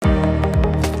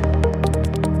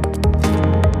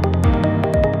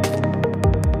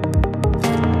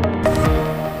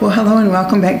Hello and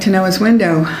welcome back to Noah's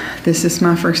Window. This is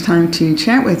my first time to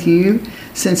chat with you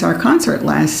since our concert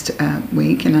last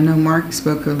week, and I know Mark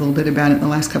spoke a little bit about it in the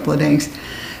last couple of days.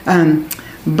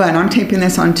 But I'm taping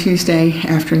this on Tuesday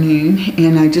afternoon,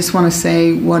 and I just want to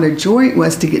say what a joy it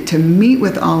was to get to meet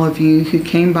with all of you who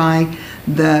came by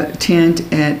the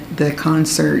tent at the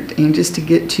concert, and just to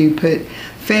get to put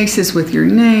faces with your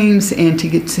names and to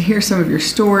get to hear some of your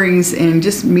stories, and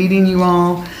just meeting you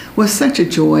all was such a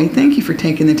joy. Thank you for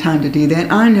taking the time to do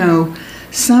that. I know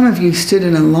some of you stood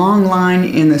in a long line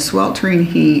in the sweltering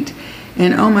heat,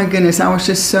 and oh my goodness, I was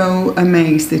just so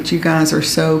amazed that you guys are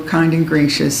so kind and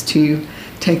gracious to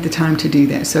take the time to do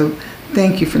that. So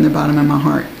thank you from the bottom of my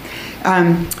heart.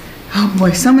 Oh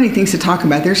boy, so many things to talk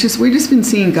about. We've just been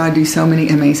seeing God do so many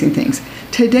amazing things.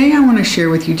 Today I want to share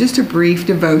with you just a brief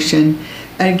devotion.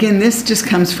 Again, this just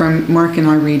comes from Mark and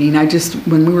I reading.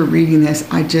 When we were reading this,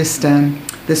 I just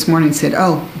this morning said,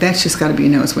 oh, that's just got to be a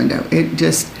Noah's Window.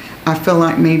 I feel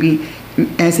like maybe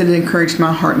as it encouraged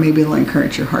my heart, maybe it'll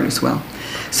encourage your heart as well.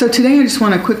 So today I just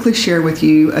want to quickly share with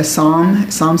you a Psalm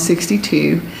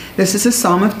 62. This is a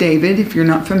Psalm of David. If you're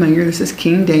not familiar, this is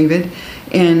King David.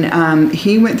 And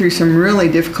he went through some really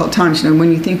difficult times. You know,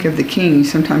 when you think of the king, you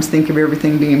sometimes think of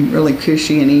everything being really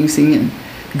cushy and easy and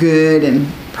good and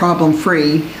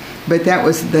problem-free. But that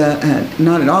was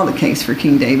not at all the case for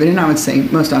King David, and I would say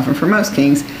most often for most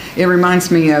kings. It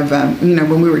reminds me of,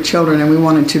 when we were children and we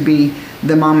wanted to be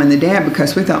the mom and the dad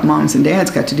because we thought moms and dads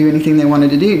got to do anything they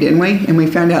wanted to do, didn't we? And we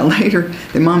found out later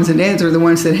that moms and dads are the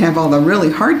ones that have all the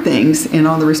really hard things and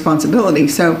all the responsibility.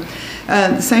 So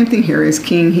the same thing here as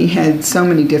king. He had so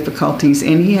many difficulties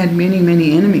and he had many,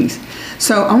 many enemies.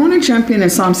 So I want to jump in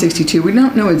Psalm 62. We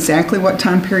don't know exactly what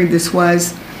time period this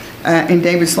was in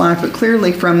David's life, but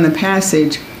clearly from the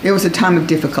passage, it was a time of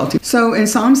difficulty. So in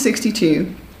Psalm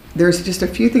 62, there's just a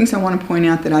few things I want to point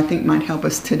out that I think might help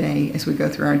us today as we go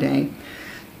through our day.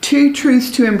 2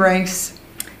 truths to embrace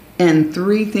and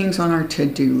 3 things on our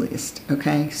to-do list.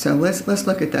 Okay, so let's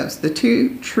look at those. The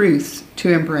 2 truths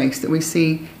to embrace that we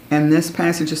see in this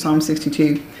passage of Psalm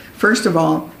 62. First of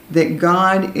all, that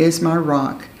God is my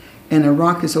rock, and a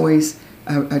rock is always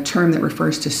a term that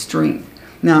refers to strength.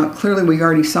 Now, clearly we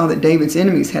already saw that David's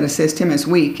enemies had assessed him as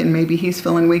weak, and maybe he's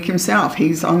feeling weak himself.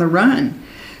 He's on the run.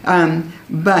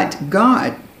 But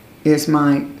God is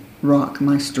my rock,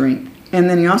 my strength. And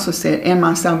then he also said, and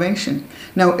my salvation.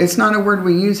 Now, it's not a word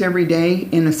we use every day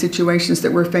in the situations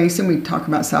that we're facing. We talk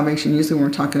about salvation usually when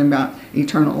we're talking about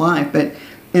eternal life. But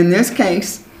in this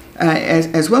case,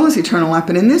 as well as eternal life,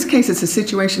 but in this case, it's a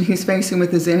situation he's facing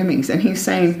with his enemies. And he's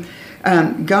saying,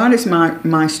 God is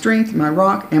my strength, my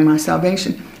rock, and my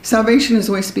salvation. Salvation is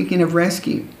always speaking of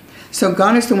rescue. So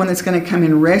God is the one that's going to come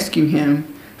and rescue him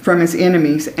from his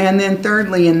enemies. And then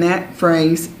thirdly, in that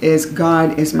phrase, is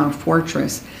God is my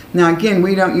fortress. Now again,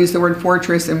 we don't use the word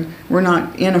fortress, and we're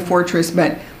not in a fortress,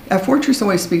 but a fortress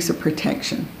always speaks of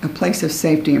protection, a place of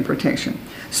safety and protection.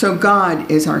 So God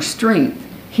is our strength.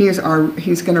 He's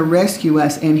going to rescue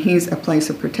us, and he's a place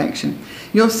of protection.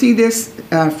 You'll see this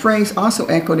phrase also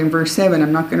echoed in verse 7.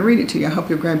 I'm not going to read it to you. I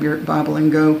hope you'll grab your Bible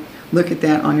and go look at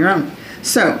that on your own.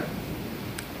 So,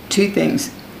 2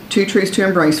 things, 2 truths to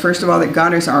embrace. First of all, that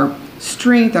God is our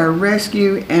strength, our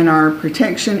rescue, and our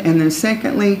protection. And then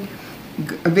secondly,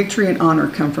 victory and honor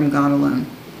come from God alone.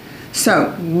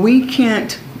 So we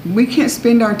can't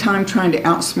spend our time trying to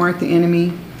outsmart the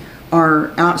enemy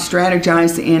or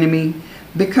out-strategize the enemy,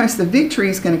 because the victory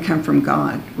is going to come from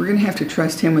God. We're going to have to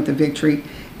trust him with the victory.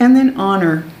 And then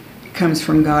honor comes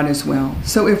from God as well.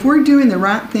 So if we're doing the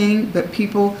right thing, but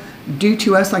people do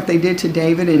to us like they did to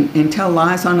David and tell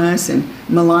lies on us and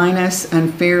malign us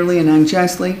unfairly and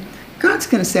unjustly, God's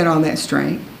going to set all that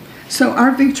straight. So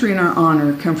our victory and our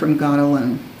honor come from God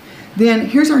alone. Then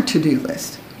here's our to-do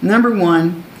list. Number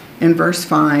 1, in verse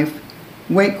 5,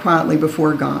 wait quietly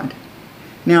before God.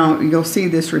 Now, you'll see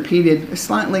this repeated,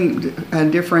 slightly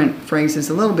different phrases,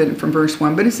 a little bit from verse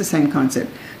 1, but it's the same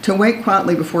concept. To wait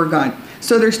quietly before God.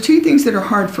 So there's 2 things that are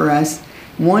hard for us.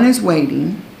 One is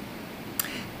waiting,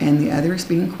 and the other is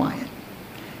being quiet.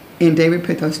 And David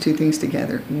put those 2 things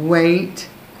together. Wait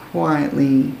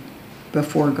quietly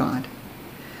before God.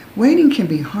 Waiting can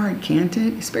be hard, can't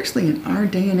it? Especially in our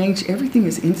day and age, everything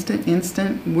is instant.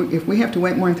 If we have to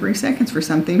wait more than 3 seconds for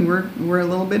something, we're a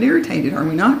little bit irritated, are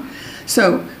we not?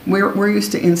 So we're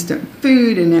used to instant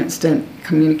food and instant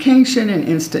communication and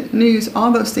instant news.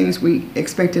 All those things we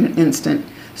expect in an instant.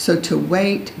 So to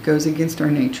wait goes against our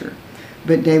nature.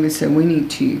 But David said we need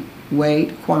to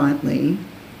wait quietly.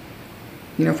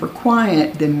 If we're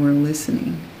quiet, then we're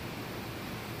listening.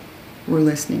 We're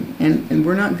listening. And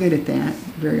we're not good at that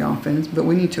very often. But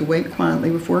we need to wait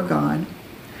quietly before God.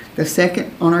 The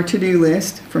second on our to-do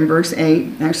list from verse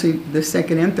 8, actually the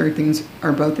second and third things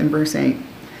are both in verse 8.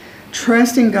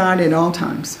 Trust in God at all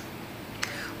times.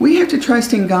 We have to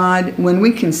trust in God when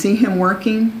we can see Him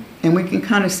working and we can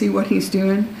kind of see what He's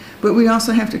doing, but we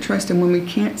also have to trust Him when we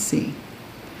can't see,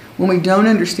 when we don't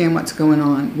understand what's going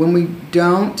on, when we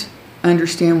don't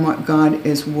understand what God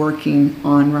is working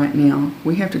on right now.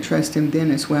 We have to trust Him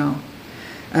then as well.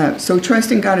 So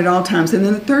trust in God at all times. And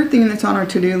then the third thing that's on our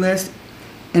to-do list,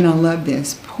 and I love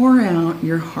this, pour out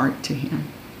your heart to Him.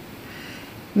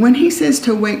 When He says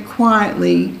to wait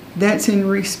quietly, that's in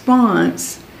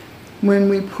response when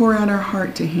we pour out our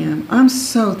heart to Him. I'm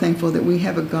so thankful that we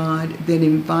have a God that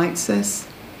invites us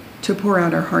to pour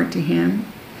out our heart to Him.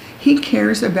 He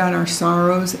cares about our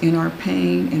sorrows and our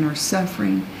pain and our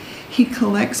suffering. He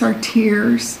collects our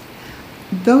tears.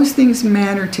 Those things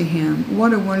matter to Him.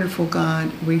 What a wonderful God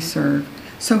we serve.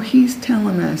 So He's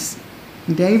telling us,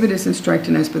 David is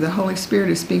instructing us, but the Holy Spirit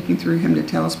is speaking through him to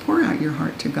tell us, pour out your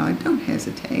heart to God. Don't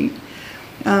hesitate.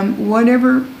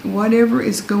 Whatever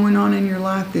is going on in your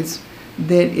life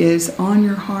that is on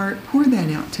your heart, pour that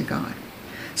out to God.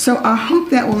 So I hope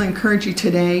that will encourage you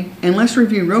today. And let's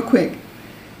review real quick.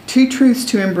 2 truths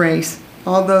to embrace,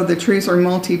 although the truths are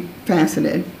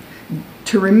multifaceted.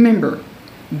 To remember,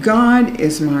 God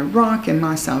is my rock and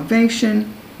my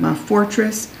salvation, my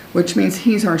fortress, which means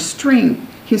He's our strength.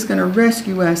 He's going to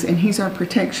rescue us, and He's our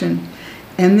protection.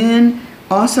 And then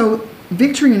also,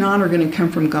 victory and honor are going to come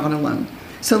from God alone.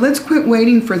 So let's quit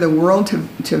waiting for the world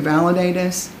to validate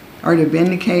us, or to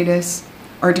vindicate us,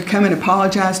 or to come and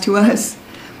apologize to us.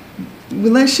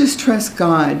 Let's just trust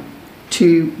God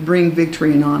to bring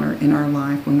victory and honor in our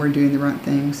life when we're doing the right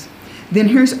things. Then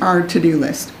here's our to-do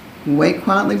list. Wait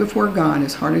quietly before God,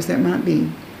 as hard as that might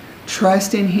be.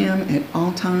 Trust in Him at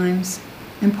all times,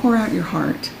 and pour out your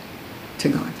heart to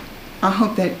God. I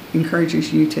hope that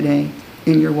encourages you today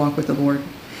in your walk with the Lord.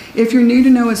 If you're new to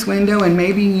Noah's Window and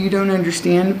maybe you don't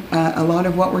understand a lot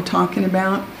of what we're talking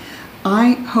about,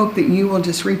 I hope that you will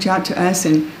just reach out to us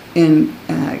and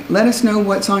let us know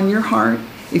what's on your heart.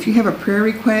 If you have a prayer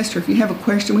request or if you have a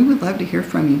question, we would love to hear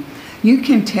from you. You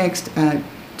can text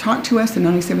talk to us at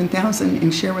 97,000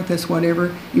 and share with us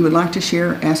whatever you would like to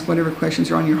share. Ask whatever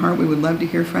questions are on your heart. We would love to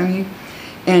hear from you.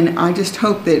 And I just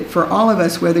hope that for all of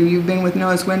us, whether you've been with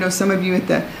Noah's Window, some of you at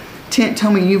the tent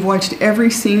told me you've watched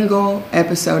every single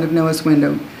episode of Noah's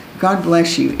Window. God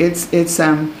bless you.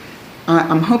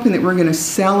 I'm hoping that we're going to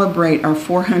celebrate our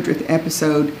 400th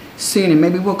episode soon, and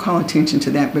maybe we'll call attention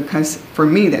to that, because for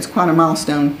me that's quite a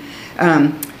milestone.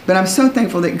 But I'm so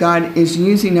thankful that God is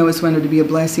using Noah's Window to be a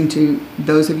blessing to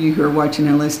those of you who are watching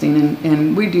and listening,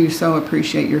 and we do so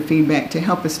appreciate your feedback to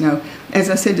help us know.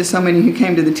 As I said to so many who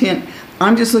came to the tent,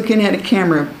 I'm just looking at a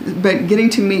camera, but getting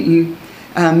to meet you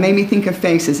made me think of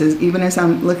faces. Even as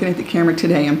I'm looking at the camera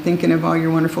today, I'm thinking of all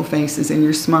your wonderful faces and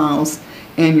your smiles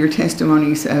and your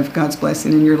testimonies of God's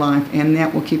blessing in your life, and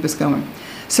that will keep us going.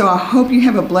 So I hope you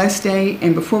have a blessed day,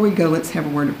 and before we go, let's have a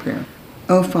word of prayer.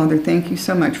 Oh, Father, thank you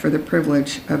so much for the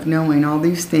privilege of knowing all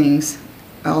these things,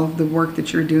 all of the work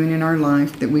that you're doing in our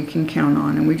life that we can count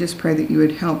on. And we just pray that you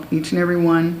would help each and every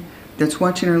one that's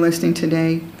watching or listening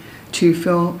today to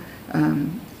feel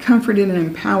comforted and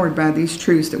empowered by these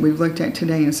truths that we've looked at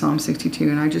today in Psalm 62.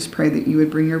 And I just pray that you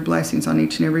would bring your blessings on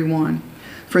each and every one.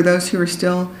 For those who are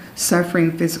still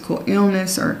suffering physical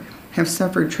illness or have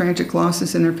suffered tragic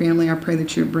losses in their family, I pray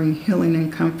that you would bring healing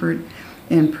and comfort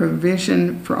and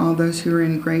provision for all those who are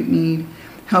in great need.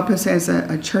 Help us as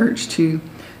a church to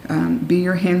be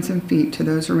your hands and feet to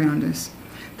those around us.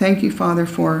 Thank you, Father,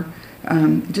 for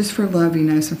just for loving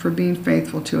us and for being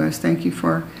faithful to us. Thank you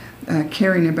for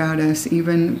caring about us,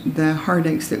 even the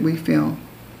heartaches that we feel.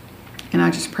 And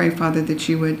I just pray, Father, that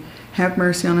you would have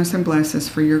mercy on us and bless us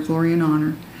for your glory and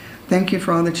honor. Thank you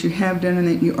for all that you have done and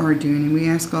that you are doing. And we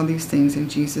ask all these things in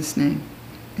Jesus' name.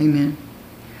 Amen.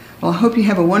 Well, I hope you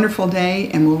have a wonderful day,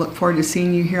 and we'll look forward to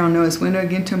seeing you here on Noah's Window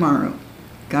again tomorrow.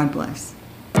 God bless.